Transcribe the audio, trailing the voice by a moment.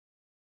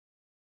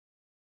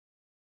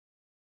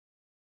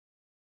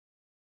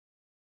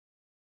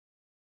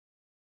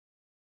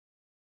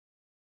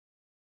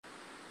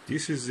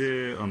This is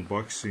the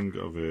unboxing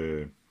of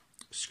a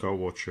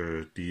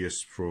Skywatcher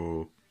DS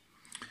Pro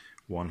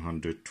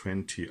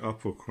 120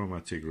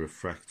 Apochromatic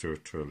Refractor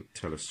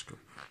telescope.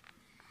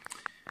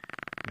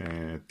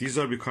 These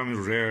are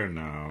becoming rare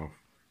now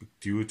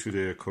due to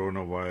the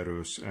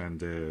coronavirus and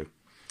the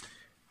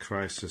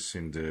crisis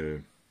in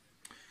the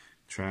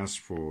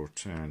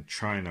transport, and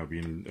China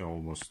being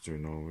almost,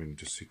 in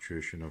the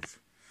situation of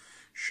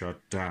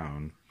shut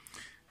down.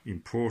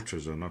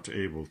 Importers are not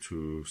able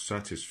to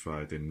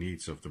satisfy the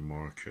needs of the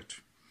market.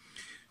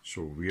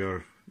 So we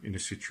are in a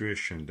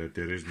situation that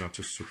there is not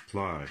a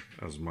supply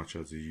as much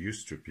as it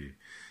used to be.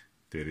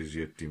 There is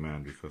yet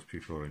demand because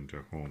people are in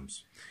their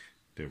homes.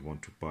 They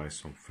want to buy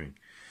something.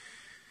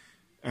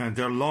 And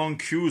there are long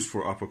queues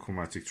for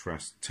apochromatic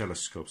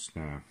telescopes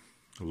now.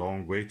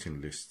 Long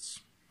waiting lists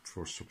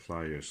for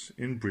suppliers,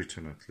 in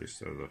Britain at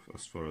least,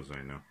 as far as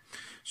I know.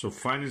 So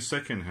finding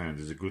second hand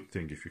is a good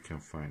thing if you can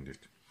find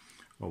it.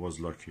 I was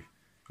lucky.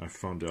 I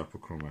found the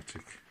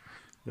apochromatic.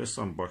 Let's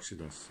unbox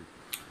it and see.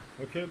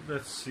 Okay,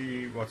 let's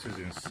see what is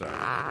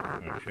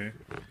inside. Okay,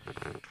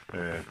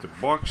 the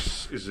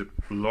box is a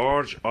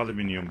large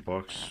aluminium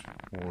box,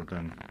 more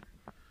than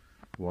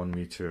 1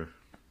 meter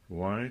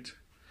wide.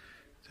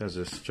 It has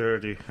a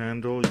sturdy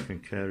handle you can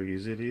carry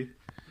easily.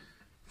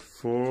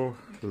 4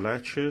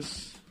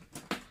 latches,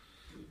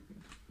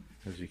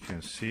 as you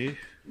can see.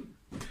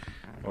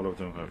 All of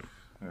them have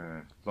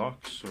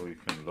locks, so you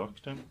can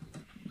lock them.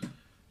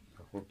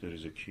 I hope there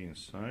is a key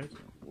inside.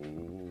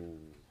 Oh,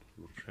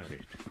 look at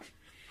it.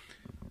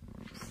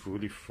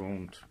 Fully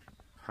foamed,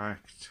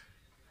 packed.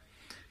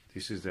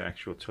 This is the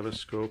actual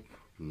telescope.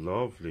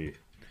 Lovely,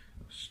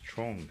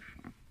 strong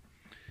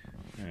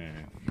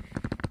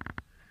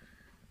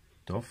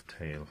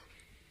dovetail.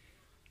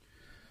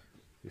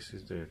 This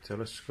is the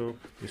telescope.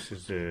 This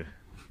is the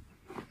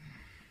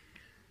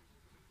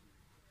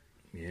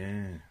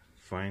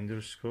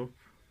finder scope,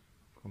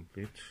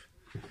 complete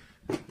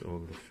with all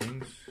the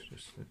things.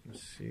 Just let me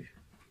see.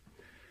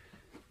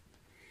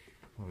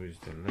 How is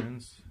the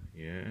lens?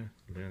 Yeah,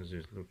 lens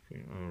is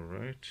looking all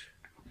right.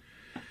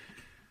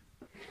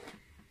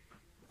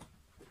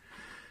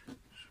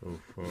 So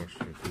far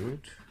so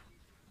good.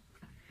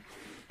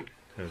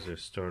 It has a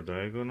star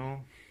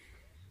diagonal.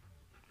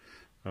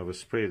 I was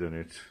sprayed on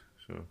it,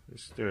 so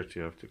it's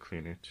dirty. I have to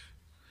clean it.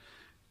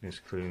 It's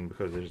clean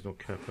because there is no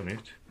cap on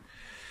it.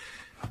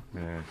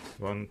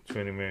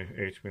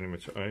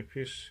 128mm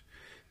eyepiece.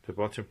 The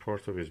bottom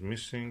part of it is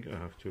missing. I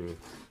have to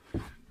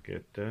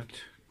get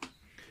that.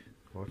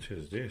 What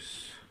is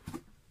this?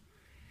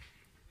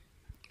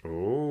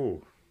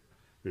 Oh,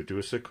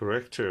 reducer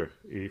corrector.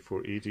 E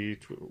for ED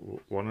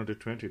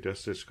 120.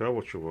 That's the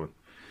Skywatcher one.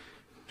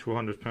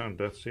 £200.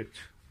 That's it.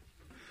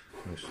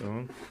 And so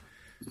on.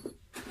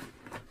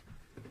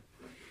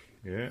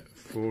 Yeah,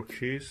 4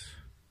 keys.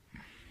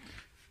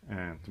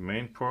 And the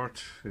main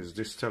part is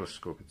this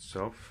telescope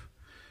itself.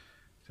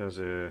 It has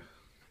a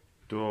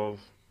dual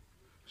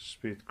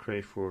speed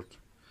Crayford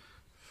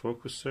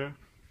focuser,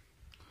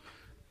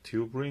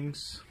 tube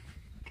rings,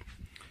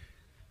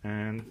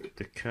 and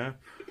the cap.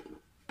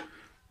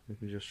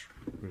 Let me just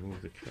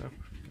remove the cap.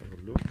 Have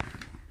a look.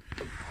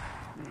 To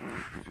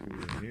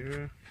the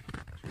mirror,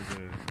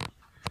 to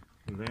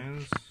the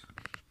lens,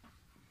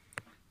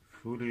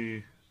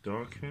 fully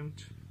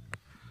darkened.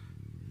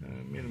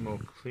 Minimal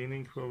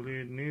cleaning probably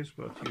it needs,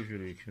 but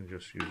usually you can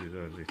just use it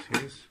as it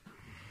is.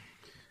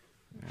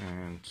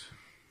 And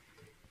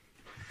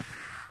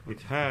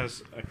it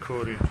has,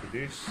 according to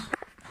this,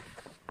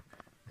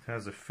 it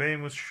has a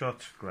famous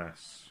shot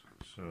glass.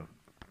 So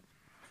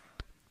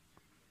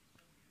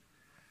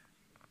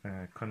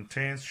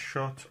contains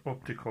shot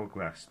optical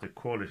glass. The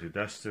quality,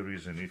 that's the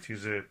reason. It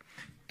is a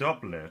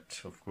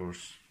doublet, of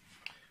course.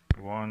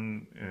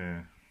 One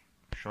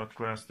shot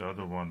glass, the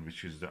other one,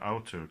 which is the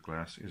outer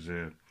glass, is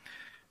a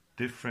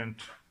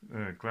different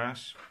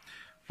glass.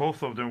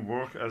 Both of them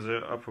work as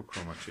a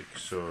apochromatic,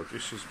 so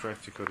this is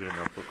practically an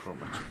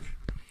apochromatic.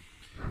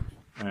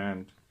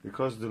 And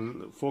because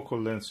the focal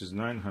length is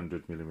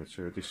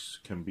 900mm, this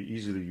can be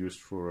easily used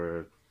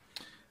for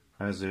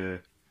as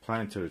a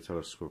planetary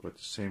telescope. At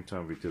the same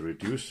time, with the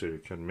reducer, you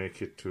can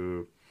make it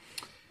to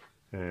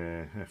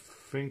I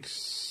think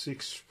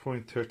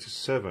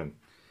 6.37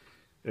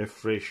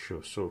 f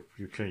ratio, so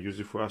you can use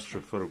it for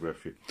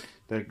astrophotography.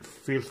 The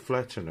field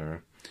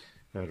flattener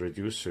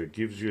reducer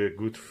gives you a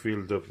good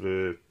field of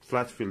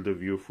flat field of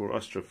view for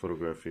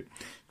astrophotography,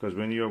 because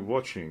when you're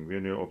watching,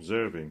 when you're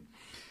observing,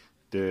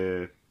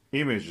 the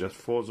image that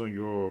falls on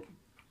your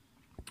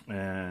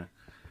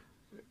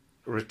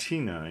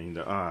retina in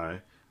the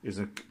eye is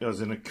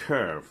as in a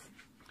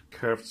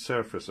curved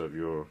surface of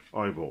your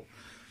eyeball.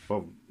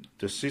 But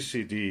the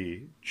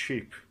CCD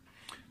chip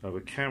of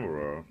a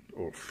camera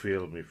or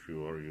film, if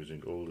you are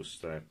using older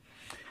style,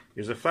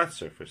 is a flat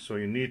surface, so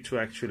you need to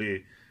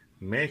actually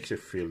make the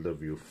field of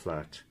view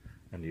flat,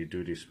 and you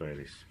do this by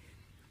this.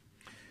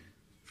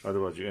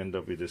 Otherwise you end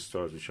up with the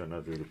stars which are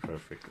not really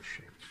perfectly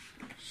shaped.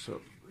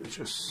 So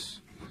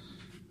just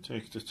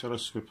take the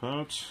telescope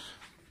out,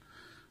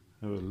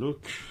 have a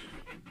look.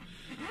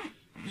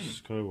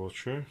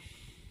 Skywatcher.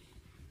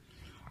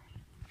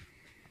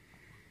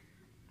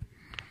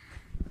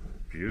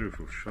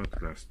 Beautiful shot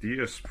glass.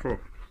 DS Pro.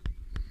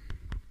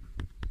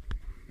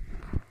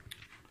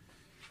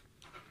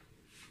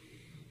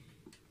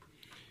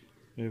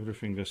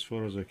 Everything as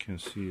far as I can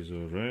see is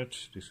alright.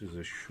 This is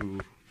a shoe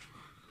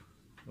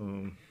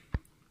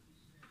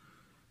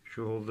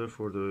holder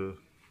for the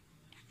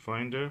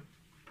finder,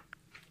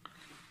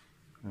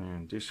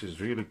 and this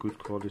is really good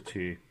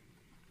quality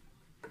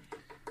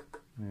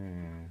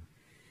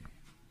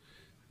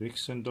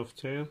Vixen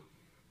dovetail.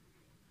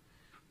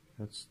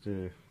 That's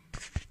the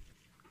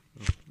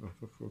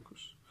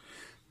focus.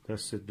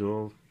 That's the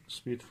dual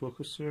speed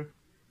focuser,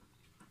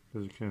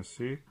 as you can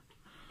see.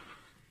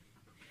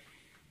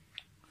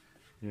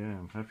 Yeah,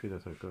 I'm happy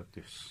that I got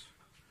this.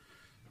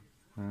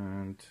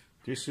 And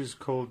this is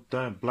called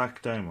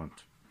black diamond.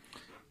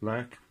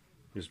 Black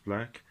is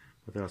black,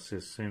 but also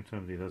at the same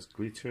time it has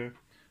glitter.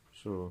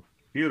 So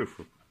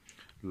beautiful,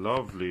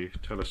 lovely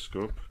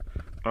telescope,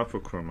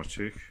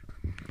 apochromatic,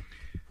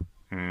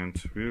 and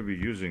we'll be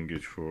using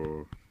it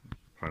for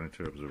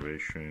planetary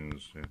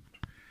observations and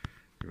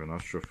even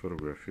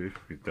astrophotography.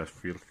 With that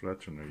field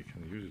flattener, you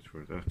can use it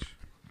for that.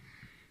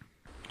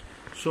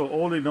 So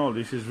all in all,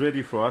 this is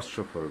ready for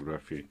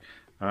astrophotography.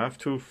 I have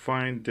to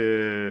find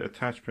the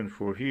attachment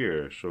for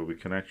here, so we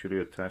can actually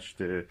attach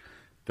the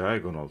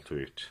diagonal to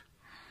it.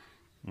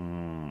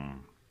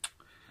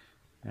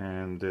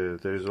 And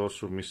there is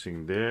also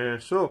missing there.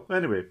 So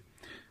anyway,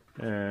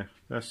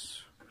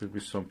 that's will be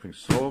something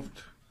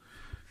solved.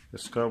 The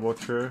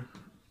Skywatcher,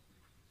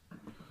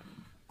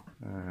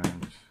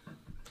 and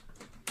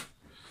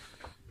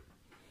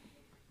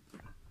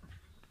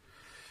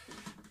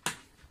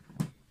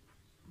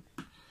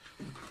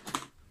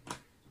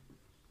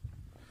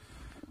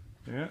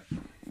yeah,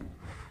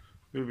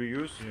 will be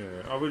used.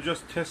 Yeah, I will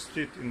just test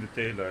it in the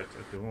daylight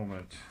at the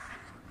moment.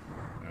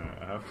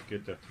 I have to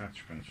get the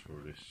attachments for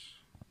this.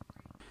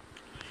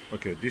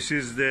 Okay, this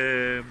is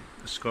the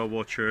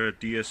Skywatcher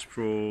DS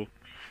Pro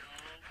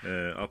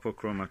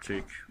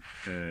Apochromatic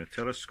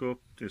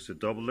telescope. It's a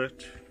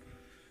doublet,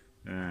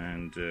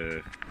 and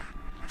the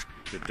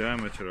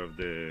diameter of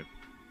the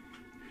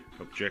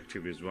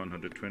objective is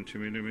 120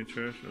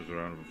 millimeters, that's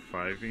around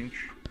 5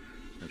 inch,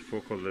 and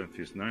focal length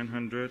is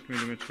 900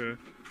 millimeter.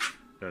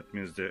 That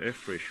means the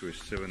f ratio is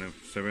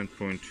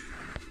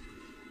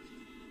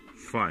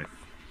 7.5.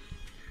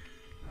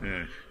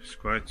 It's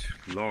quite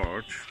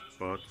large,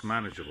 but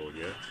manageable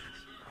yet.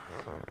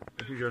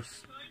 Let me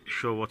just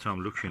show what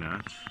I'm looking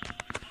at.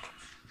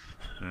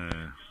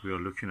 We are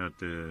looking at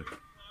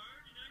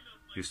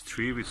this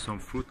tree with some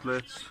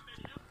fruitlets.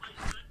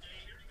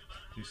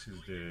 This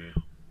is the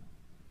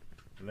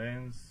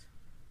lens,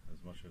 as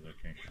much as I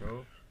can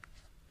show.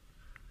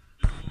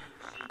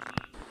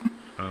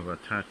 I've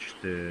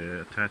attached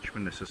the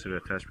necessary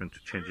attachment to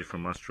change it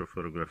from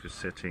astrophotography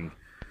setting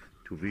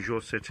to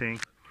visual setting.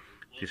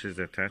 This is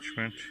the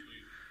attachment,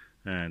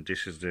 and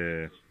this is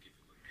the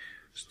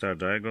star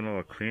diagonal.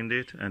 I cleaned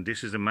it, and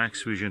this is the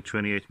max vision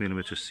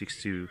 28mm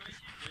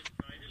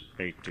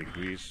 68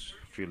 degrees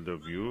field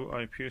of view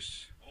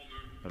eyepiece,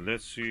 and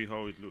let's see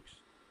how it looks.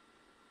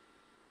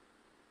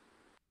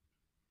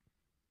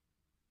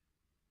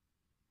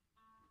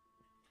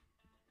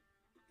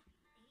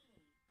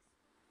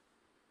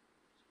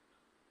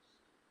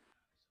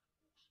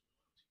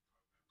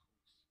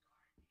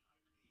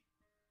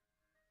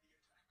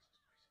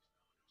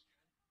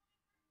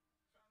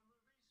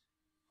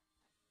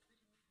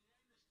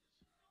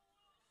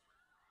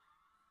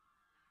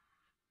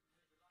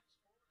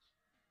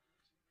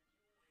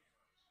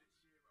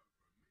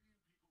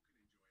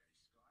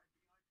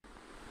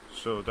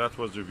 So that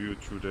was the view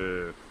through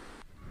the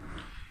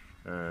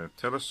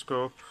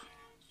telescope.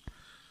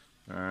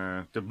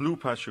 The blue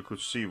patch you could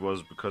see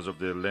was because of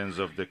the lens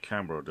of the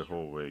camera, the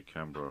Huawei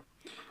camera,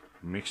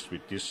 mixed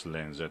with this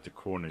lens. At the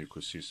corner you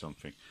could see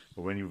something,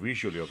 but when you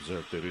visually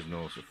observe, there is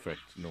no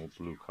effect, no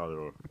blue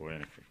color or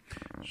anything.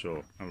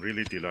 So I'm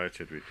really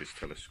delighted with this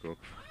telescope.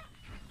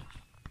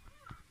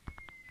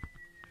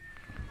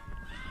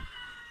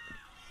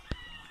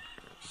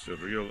 It's a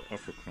real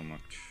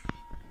apochromatic.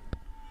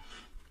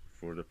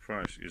 For the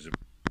price is a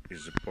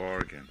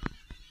bargain.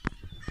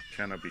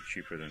 Cannot be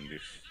cheaper than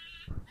this,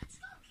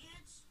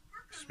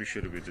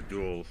 especially with the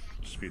dual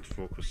speed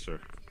focuser.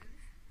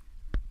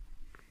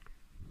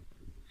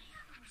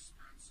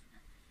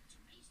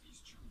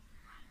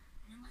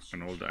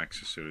 And all the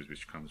accessories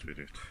which comes with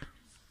it.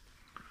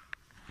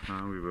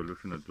 Now we were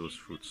looking at those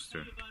fruits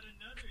there.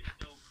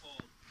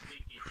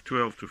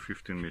 12 to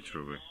 15 meters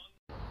away.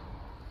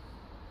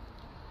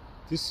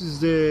 This is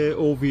the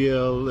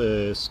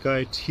OVL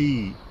Sky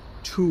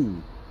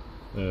T2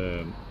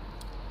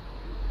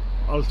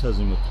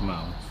 altazimuth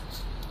mount,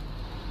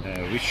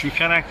 which you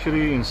can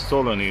actually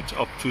install on it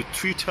up to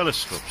 3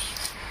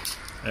 telescopes.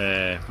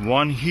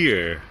 One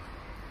here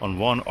on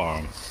one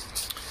arm,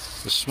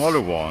 the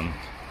smaller one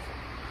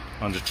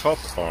on the top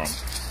arm.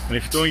 And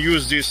if you don't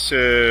use this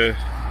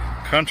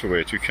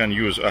counterweight, you can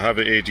use, I have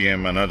an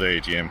ADM, another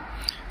ADM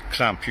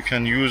clamp, you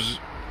can use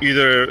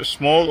either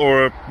small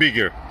or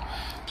bigger,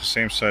 the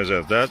same size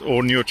as that,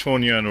 or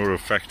Newtonian or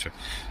refractor.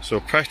 So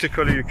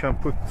practically you can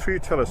put 3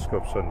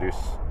 telescopes on this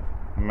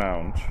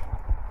mount,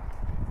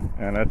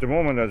 and at the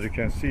moment, as you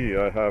can see,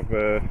 I have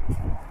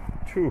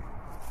 2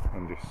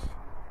 on this,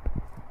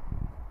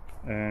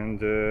 and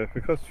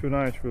because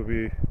tonight will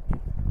be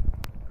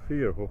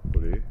clear,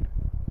 hopefully,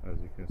 as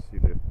you can see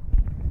the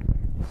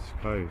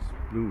sky is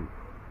blue.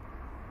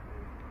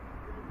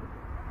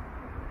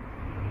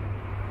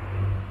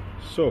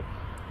 So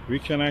we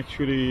can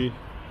actually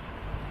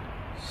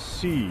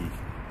see,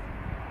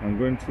 I'm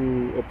going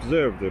to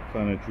observe the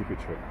planet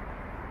Jupiter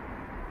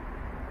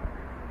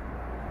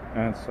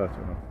and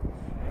Saturn, of course.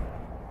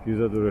 These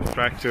are the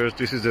refractors.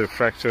 This is the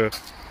refractor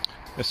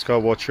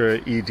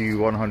Skywatcher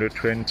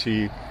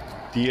ED120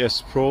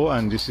 DS Pro,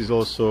 and this is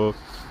also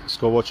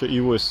Skywatcher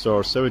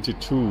Evostar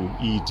 72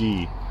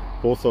 ED.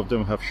 Both of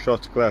them have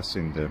shot glass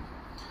in them.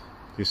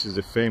 This is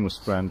the famous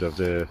brand of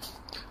the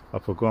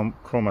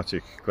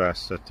Apochromatic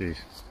glass that they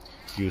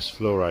use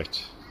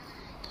fluorite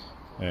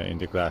in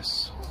the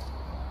glass,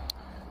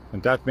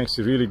 and that makes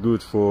it really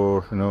good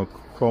for, you know,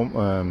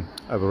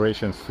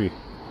 aberration free,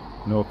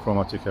 no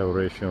chromatic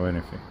aberration or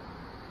anything.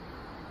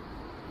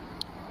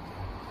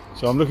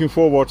 So I'm looking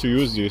forward to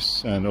use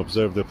this and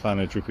observe the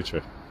planet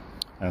Jupiter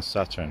and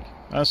Saturn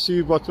and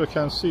see what we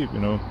can see, you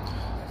know,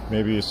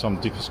 maybe some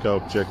deep sky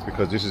object,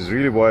 because this is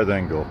really wide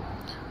angle.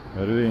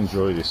 I really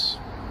enjoy this.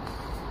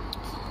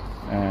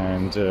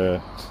 And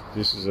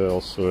this is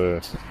also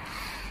a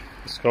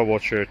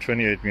Skywatcher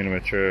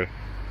 28mm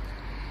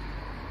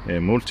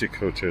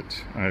multi-coated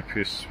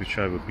eyepiece, which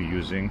I will be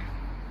using.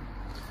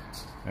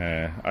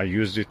 I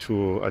used it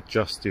to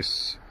adjust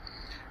this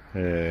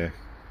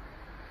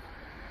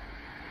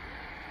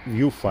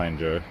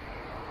viewfinder,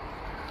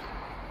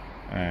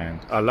 and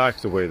I like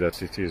the way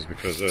that it is,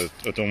 because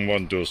I don't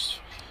want those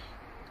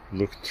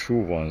look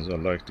through ones. I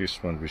like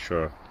this one, which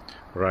are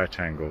right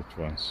angled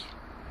ones.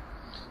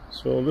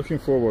 So looking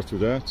forward to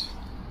that.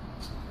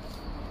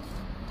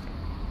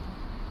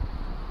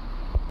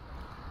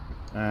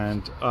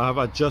 And I have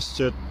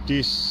adjusted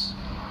this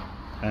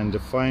and the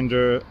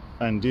finder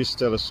and this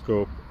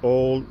telescope,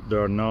 all they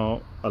are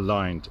now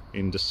aligned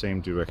in the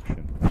same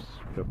direction.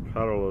 They're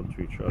parallel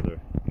to each other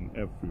in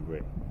every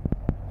way.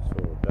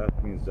 So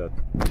that means that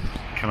you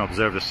can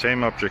observe the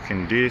same object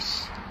in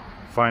this,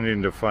 find it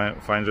in the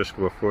finder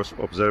scope, of course,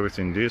 observe it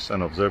in this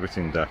and observe it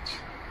in that.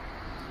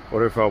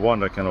 Or if I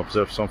want, I can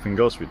observe something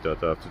else with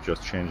that. I have to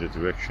just change the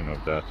direction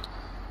of that.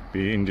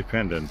 Be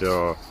independent. There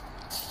are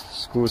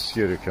screws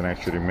here you can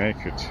actually make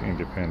it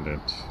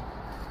independent.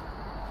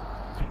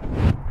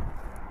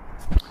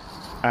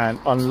 And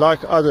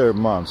unlike other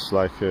mounts,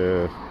 like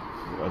I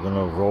don't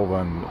know,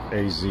 Rowan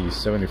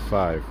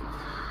AZ75,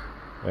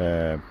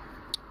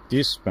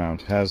 this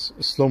mount has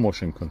slow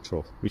motion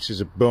control, which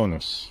is a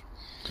bonus.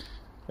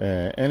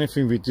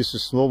 Anything with this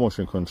slow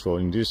motion control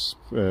in this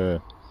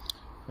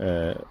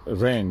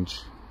range,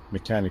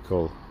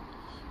 mechanical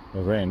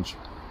range,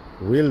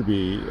 will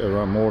be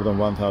around more than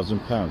 1,000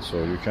 pounds.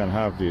 So you can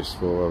have this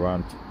for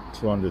around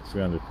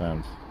 200-300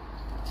 pounds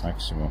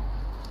maximum.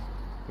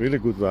 Really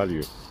good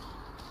value,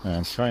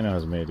 and China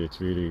has made it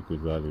really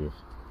good value.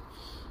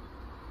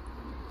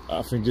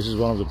 I think this is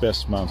one of the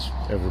best mounts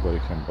everybody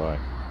can buy,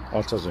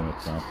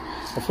 ultra-zenith mount.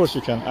 Of course,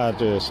 you can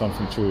add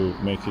something to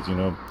make it, you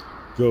know,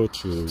 go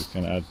to. You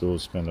can add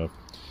those kind of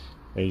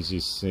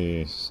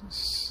AZC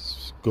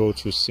go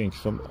to sync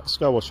from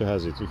Skywatcher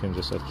has it. You can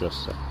just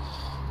adjust that,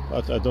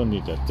 but I don't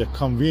need that. The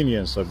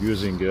convenience of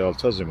using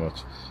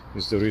ultra-zenith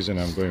is the reason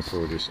I'm going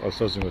for this.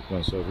 Ultra-zenith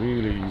ones are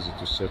really easy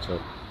to set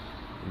up,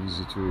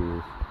 easy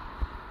to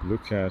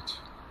look at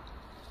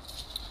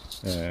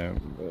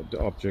the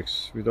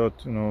objects without,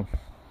 you know,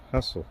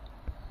 hassle.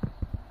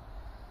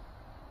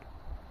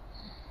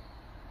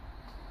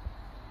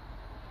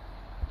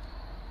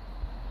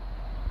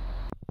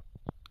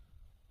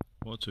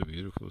 What a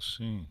beautiful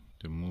scene.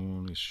 The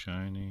moon is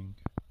shining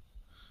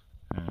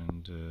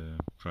and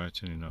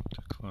brightening up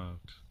the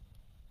clouds.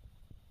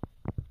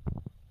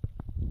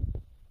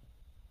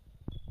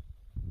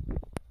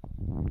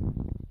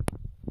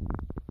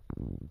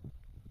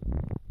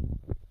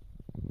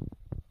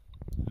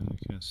 And you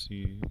can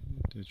see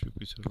the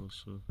Jupiter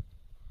also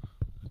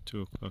at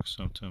 2 o'clock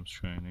sometimes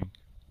shining.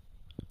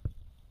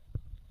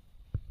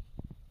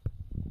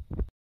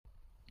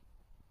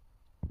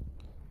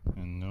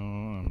 And now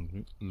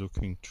I'm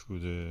looking through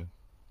the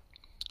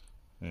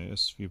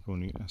SV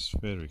Boni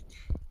aspheric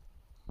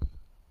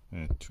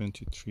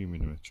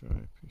 23mm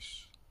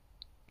eyepiece,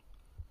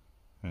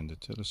 and the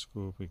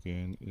telescope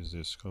again is the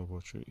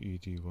Skywatcher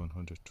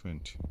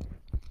ED120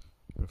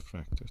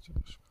 refractor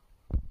telescope.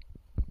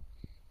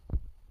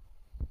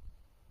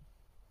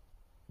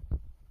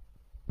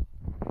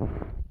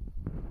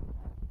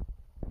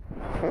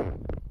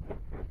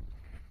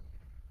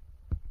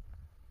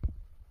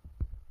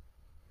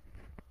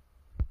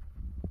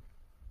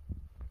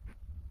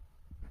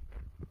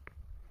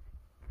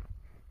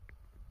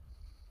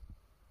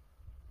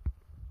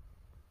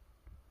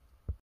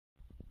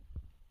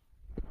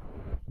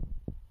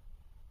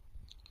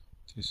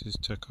 This is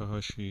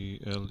Takahashi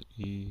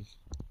LE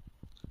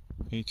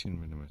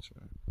 18mm.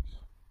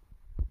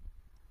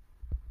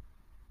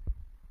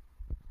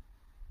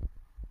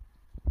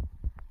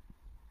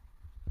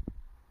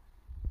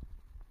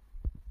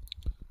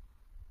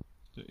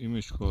 The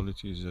image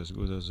quality is as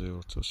good as the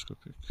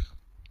orthoscopic.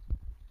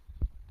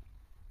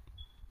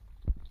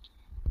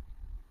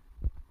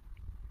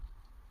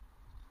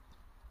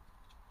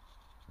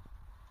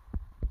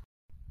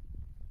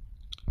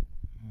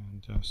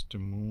 And that's the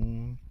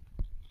moon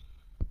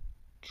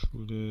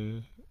through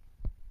the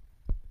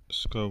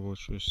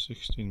Skywatcher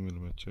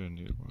 16mm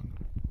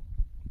Nirvana.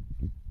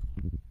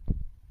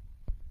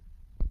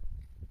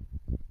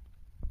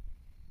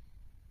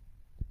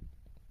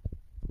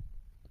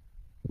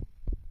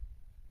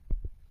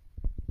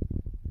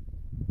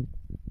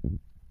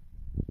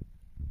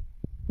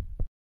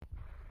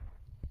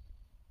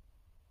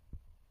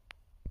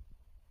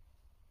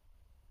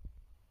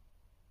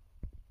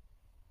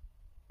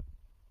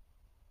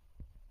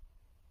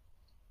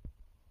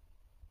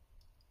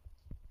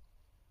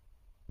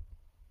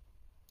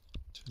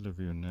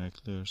 Teleview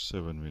Nagler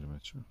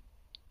 7mm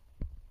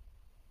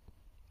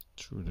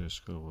through the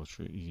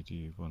Skywatcher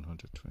ED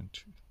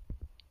 120.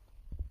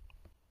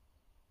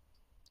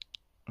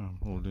 I'm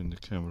holding the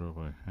camera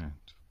by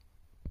hand.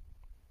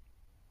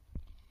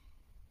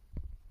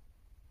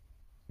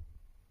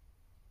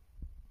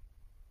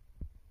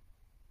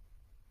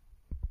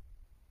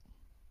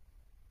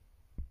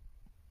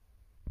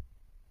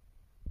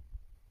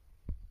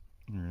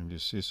 And you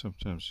see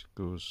sometimes it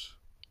goes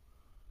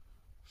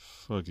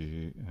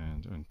foggy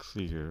and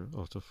unclear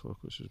out of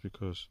focus is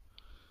because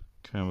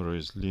camera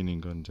is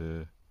leaning on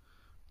the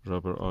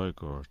rubber eye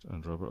guard,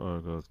 and rubber eye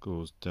guard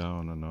goes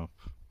down and up.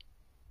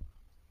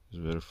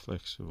 It's very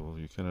flexible.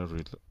 You cannot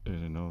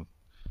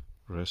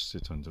rest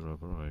it on the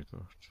rubber eye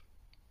guard.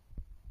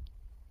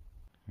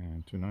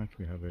 And tonight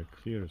we have a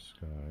clear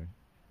sky,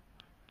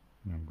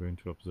 and I'm going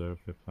to observe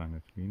the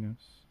planet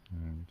Venus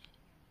and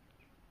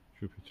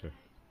Jupiter.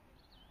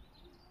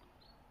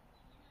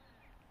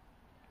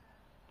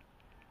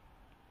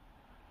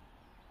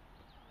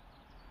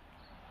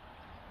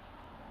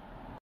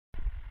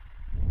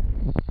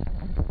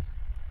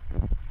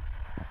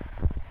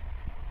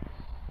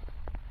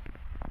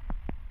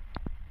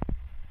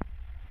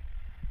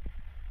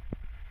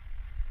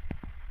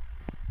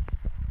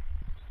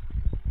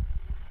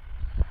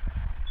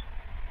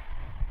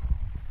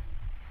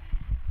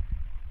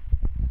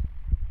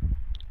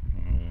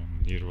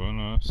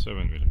 Nirvana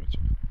 7mm.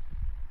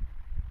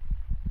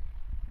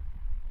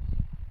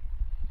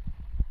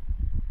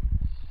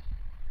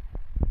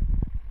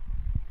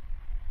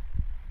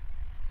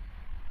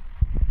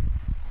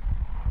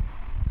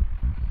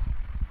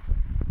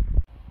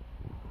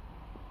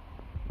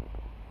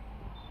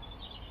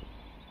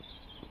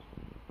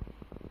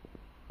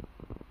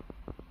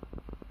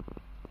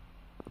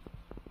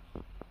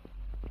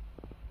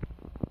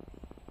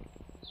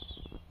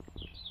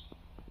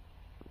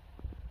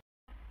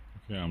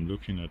 I'm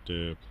looking at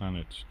the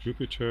planet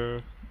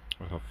Jupiter.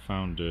 I have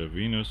found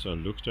Venus. I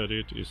looked at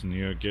it. It's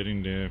near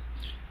the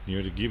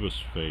gibbous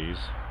phase,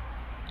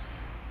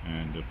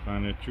 and the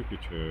planet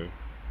Jupiter,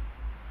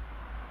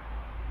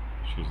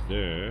 which is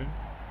there,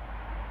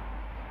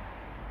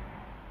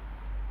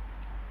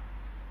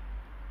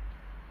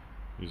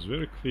 is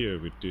very clear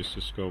with this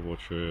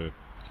Skywatcher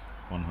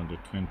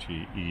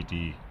 120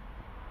 ED.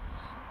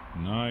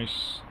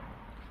 Nice,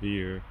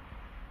 clear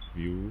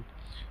view.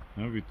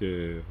 Now with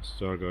the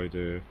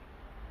Starguide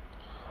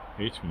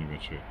 8mm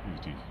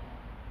ED.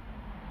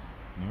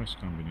 Nice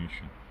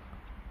combination.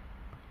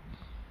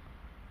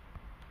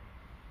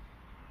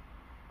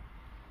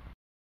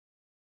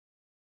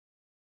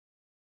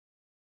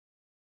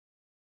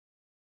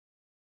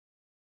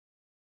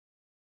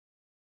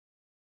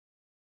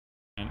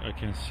 And I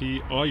can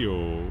see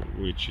Io,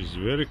 which is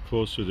very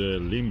close to the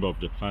limb of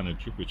the planet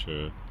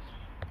Jupiter.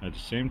 At the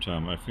same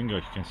time, I think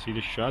I can see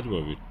the shadow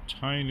of it,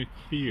 tiny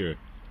clear,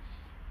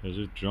 as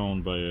if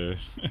drawn by a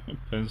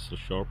pencil,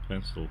 sharp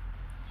pencil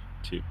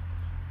tip,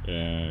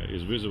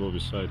 is visible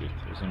beside it.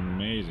 It's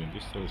amazing.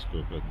 This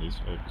telescope and this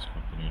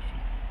combination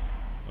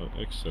are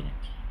excellent.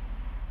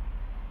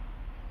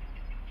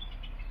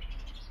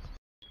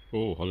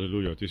 Oh,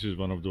 hallelujah! This is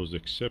one of those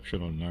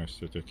exceptional nights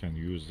that I can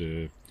use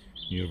the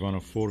Nirvana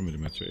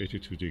 4mm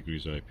 82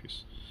 degrees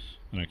eyepiece,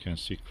 and I can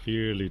see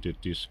clearly the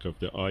disc of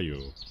the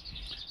Io,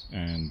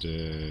 and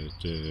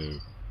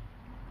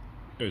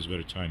it's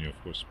very tiny, of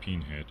course,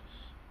 pinhead,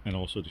 and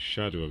also the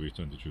shadow of it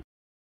on the Jupiter.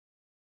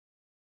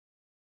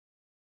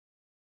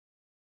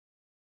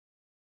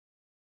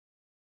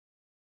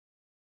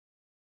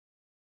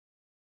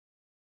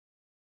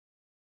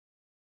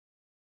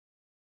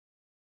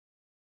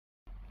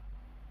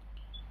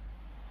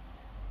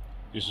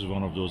 This is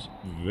one of those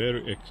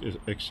very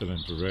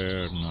excellent,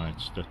 rare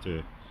nights that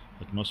the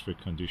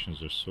atmospheric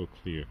conditions are so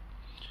clear.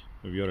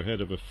 We are ahead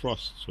of a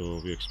frost,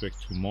 so we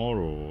expect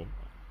tomorrow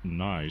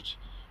night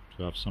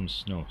to have some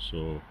snow.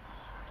 So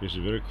this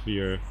is very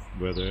clear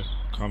weather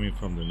coming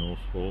from the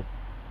North Pole.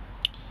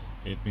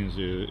 It means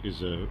there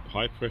is a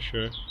high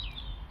pressure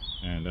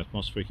and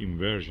atmospheric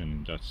inversion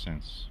in that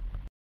sense.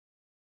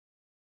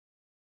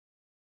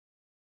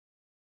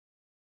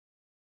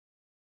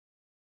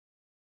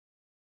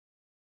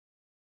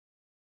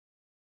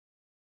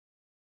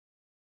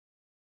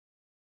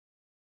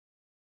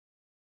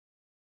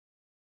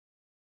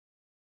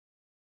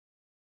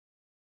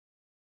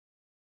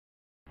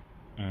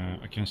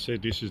 I can say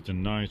this is the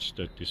night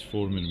that this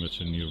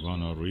 4mm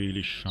Nirvana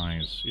really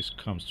shines. It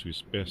comes to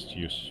its best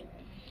use,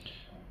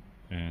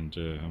 and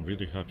I'm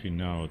really happy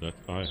now that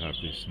I have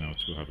this now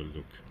to have a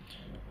look.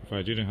 If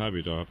I didn't have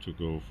it, I have to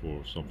go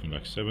for something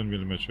like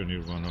 7mm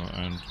Nirvana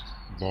and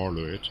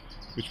borrow it,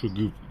 which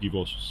will give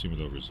also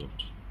similar result.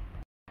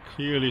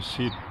 Clearly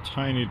see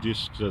tiny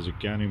discs as a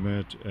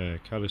Ganymede,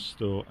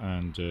 Callisto,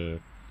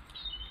 and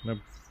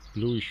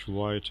bluish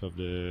white of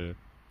the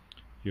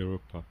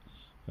Europa.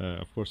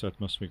 Of course,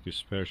 atmospheric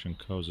dispersion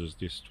causes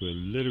this to a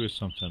little bit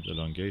sometimes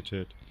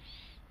elongated,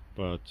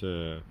 but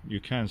you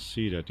can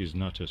see that it's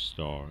not a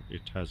star.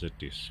 It has a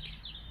disk.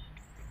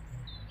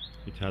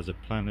 It is a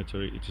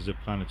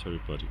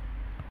planetary body.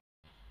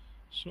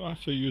 So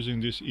after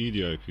using these ED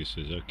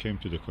eyepieces, I came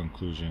to the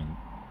conclusion.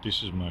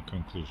 This is my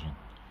conclusion.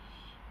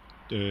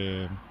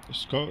 The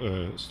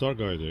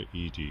Starguider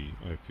ED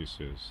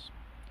eyepieces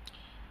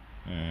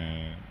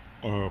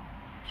are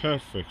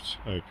perfect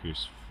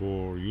eyepiece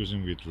for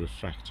using with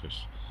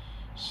refractors.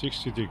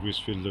 60 degrees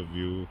field of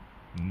view,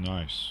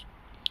 nice,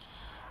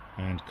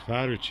 and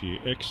clarity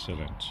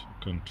excellent,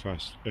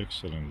 contrast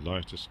excellent,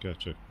 light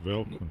scatter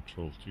well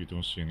controlled. You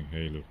don't see any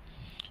halo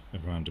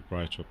around the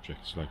bright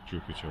objects like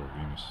Jupiter or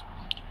Venus,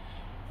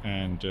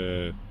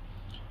 and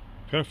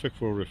perfect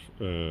for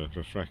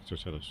refractor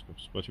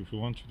telescopes. But if you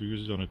want to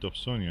use it on a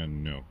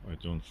Dobsonian, no, I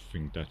don't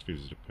think that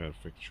is the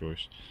perfect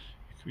choice.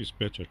 It's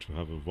better to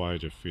have a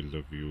wider field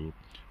of view,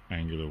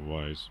 angular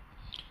wise.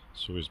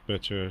 So it's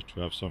better to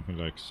have something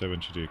like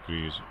 70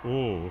 degrees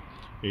or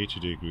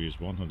 80 degrees,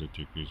 100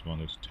 degrees,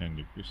 110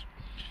 degrees.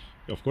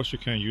 Of course you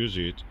can use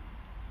it,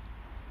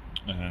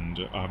 and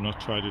I have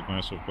not tried it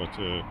myself, but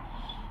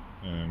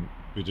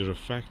with the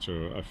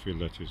refractor I feel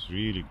that is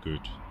really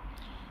good.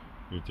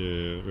 With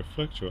the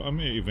reflector I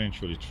may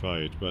eventually try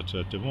it, but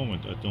at the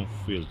moment I don't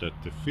feel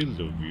that the field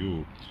of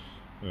view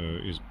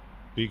is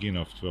big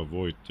enough to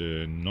avoid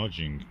the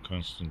nudging,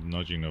 constant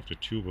nudging of the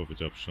tube of the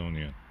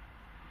Dobsonian.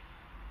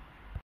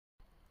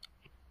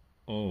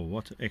 Oh,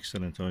 what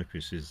excellent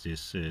eyepiece is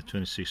this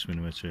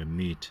 26mm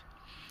Meade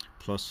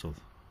Plusle.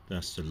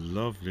 That's a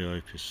lovely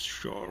eyepiece,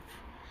 sharp.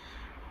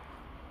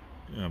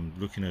 I'm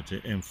looking at the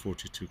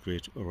M42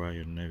 Great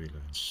Orion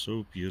Nebula. It's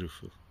so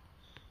beautiful.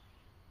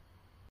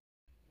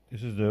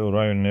 This is the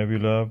Orion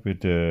Nebula with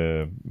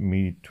the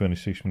Meade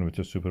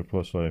 26mm Super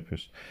Plus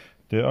eyepiece.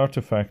 The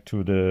artifact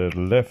to the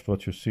left,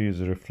 what you see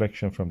is a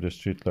reflection from the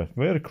street light.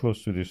 Very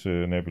close to this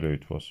nebula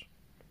it was.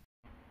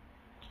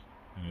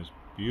 And it's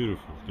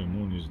beautiful. The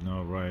moon is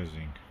now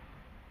rising.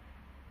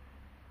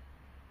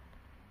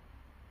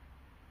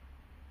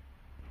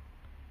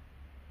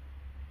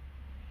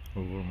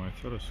 Over my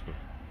telescope.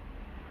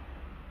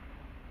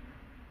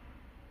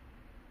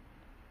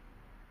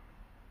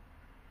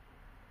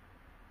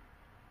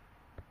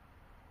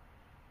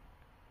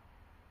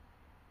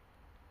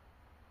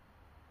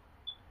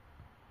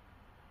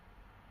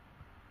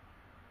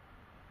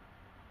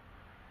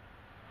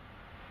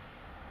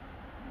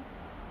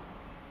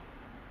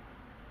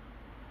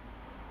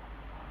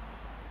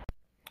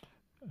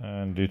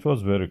 And it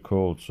was very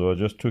cold, so I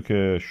just took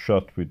a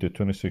shot with the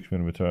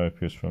 26mm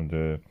eyepiece from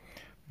the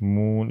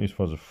moon. It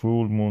was a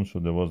full moon, so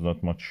there was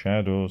not much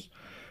shadows,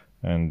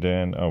 and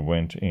then I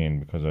went in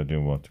because I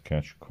didn't want to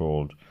catch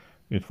cold.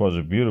 It was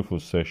a beautiful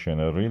session.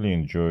 I really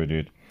enjoyed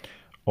it.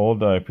 All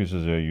the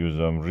eyepieces I use,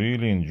 I'm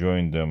really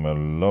enjoying them. I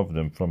love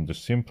them, from the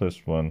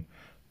simplest one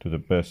to the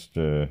best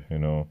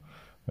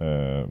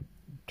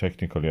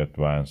technically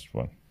advanced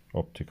one,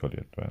 optically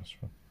advanced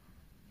one.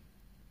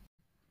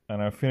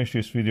 And I finished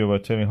this video by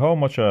telling how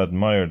much I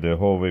admire the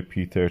Huawei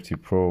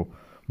P30 Pro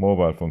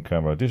mobile phone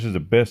camera. This is the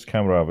best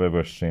camera I've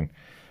ever seen.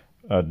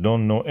 I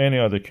don't know any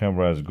other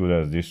camera as good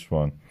as this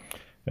one.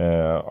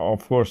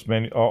 Of course,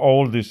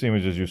 all these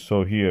images you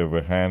saw here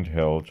were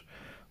handheld,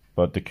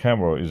 but the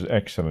camera is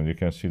excellent. You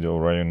can see the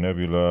Orion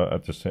Nebula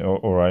at the same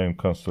Orion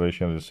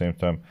constellation at the same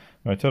time.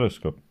 My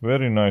telescope,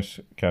 very nice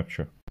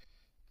capture.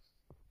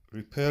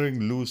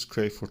 Repairing loose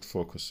Crayford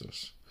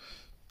focusers.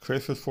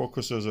 Crayford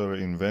focusers are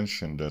an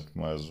invention that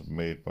was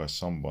made by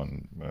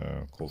someone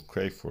called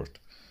Crayford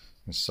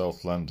in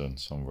South London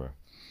somewhere.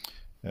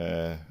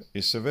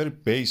 It's a very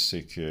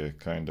basic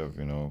kind of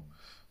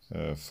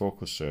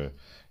focuser,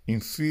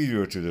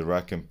 inferior to the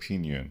rack and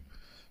pinion.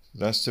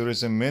 That's the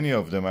reason many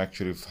of them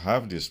actually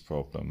have this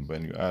problem.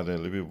 When you add a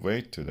little bit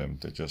weight to them,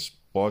 they just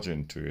budge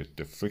into it.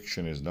 The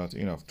friction is not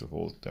enough to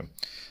hold them,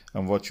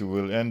 and what you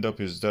will end up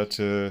is that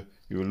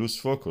you will lose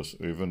focus,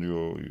 even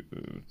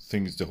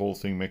the whole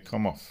thing may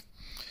come off.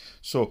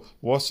 So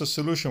what's the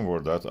solution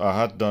for that? I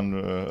had done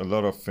a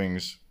lot of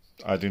things,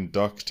 adding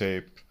duct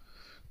tape,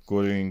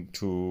 going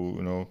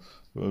to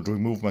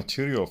remove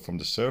material from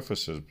the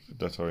surfaces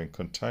that are in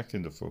contact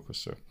in the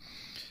focuser.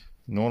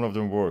 none of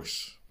them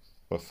works.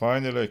 But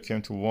finally I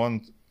came to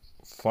one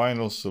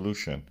final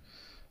solution,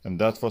 and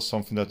that was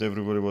something that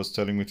everybody was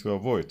telling me to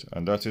avoid,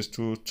 and that is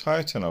to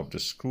tighten up the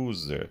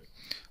screws there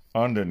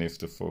underneath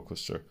the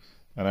focuser.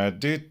 And I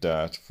did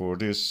that for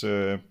this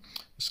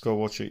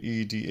Skywatcher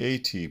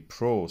ED80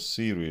 Pro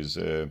series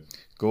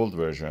gold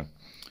version,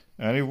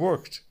 and it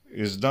worked.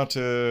 It's not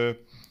a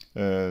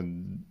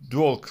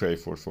dual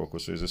Crayford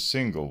focuser, it's a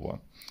single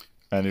one,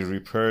 and it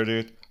repaired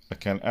it. I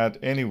can add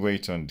any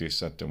weight on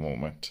this at the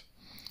moment.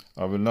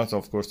 I will not,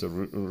 of course,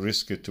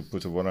 risk it to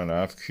put a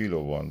 1.5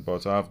 kilo one,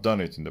 but I've done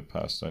it in the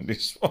past on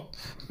this one.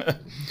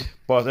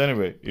 But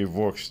anyway, it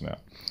works now.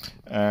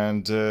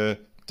 And the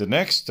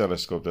next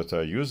telescope that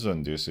I use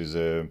on this is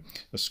a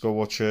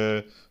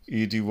Skywatcher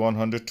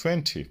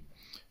ED120.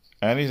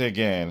 And it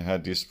again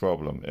had this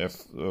problem,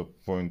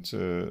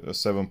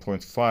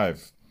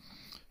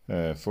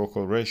 f.7.5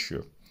 focal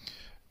ratio.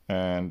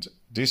 And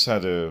this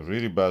had a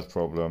really bad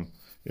problem.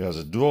 It has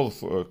a dual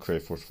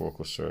Crayford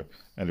focuser,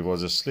 and it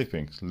was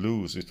slipping,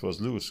 loose. It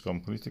was loose,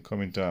 completely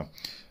coming down.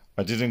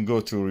 I didn't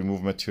go to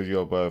remove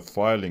material by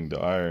filing the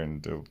iron,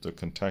 the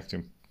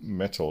contacting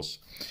metals,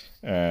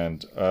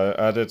 and I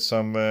added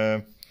some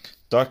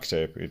duct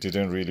tape. It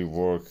didn't really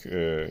work.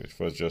 It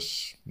was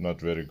just not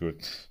very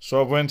good. So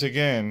I went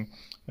again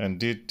and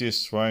did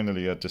this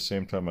finally at the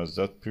same time as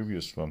that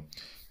previous one.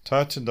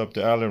 Tightened up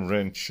the Allen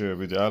wrench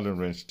with the Allen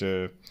wrench,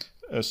 the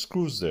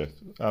screws there,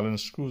 Allen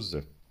screws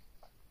there.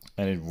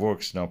 And it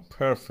works now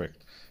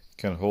perfect. It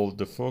can hold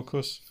the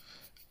focus,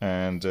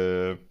 and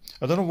I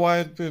don't know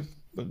why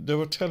they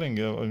were telling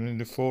in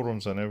the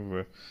forums and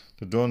everywhere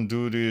to don't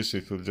do this.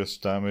 It will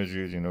just damage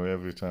it,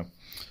 every time.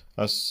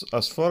 As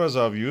far as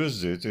I've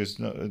used it, it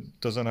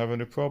doesn't have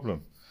any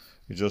problem.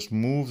 It just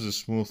moves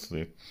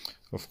smoothly.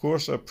 Of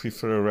course, I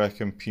prefer a rack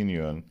and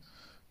pinion.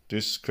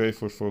 This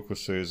Crayford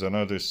focuser is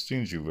another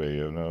stingy way,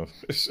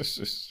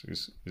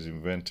 is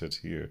invented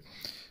here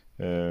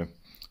to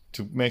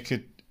make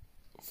it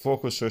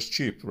focusers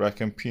cheap. Rack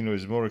and pinion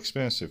is more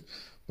expensive,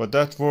 but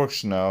that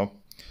works now.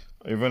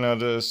 Even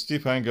at a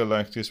steep angle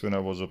like this, when I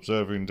was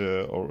observing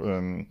the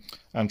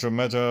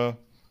Andromeda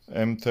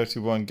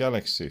M31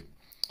 galaxy,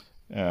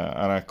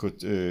 and I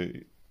could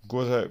it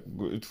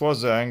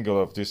was the angle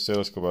of this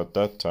telescope at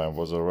that time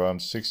was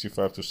around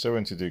 65 to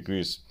 70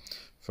 degrees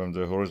from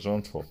the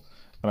horizontal,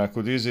 and I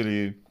could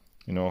easily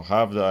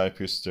have the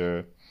eyepiece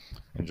there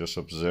and just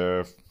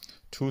observe.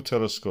 Two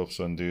telescopes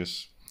on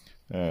this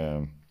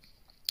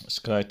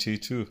Sky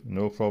T2,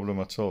 no problem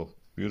at all.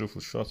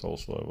 Beautiful shot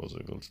also. I was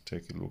able to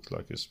take it look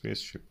like a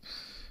spaceship,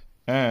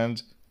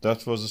 and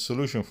that was the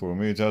solution for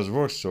me. It has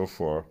worked so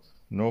far,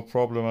 no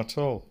problem at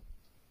all.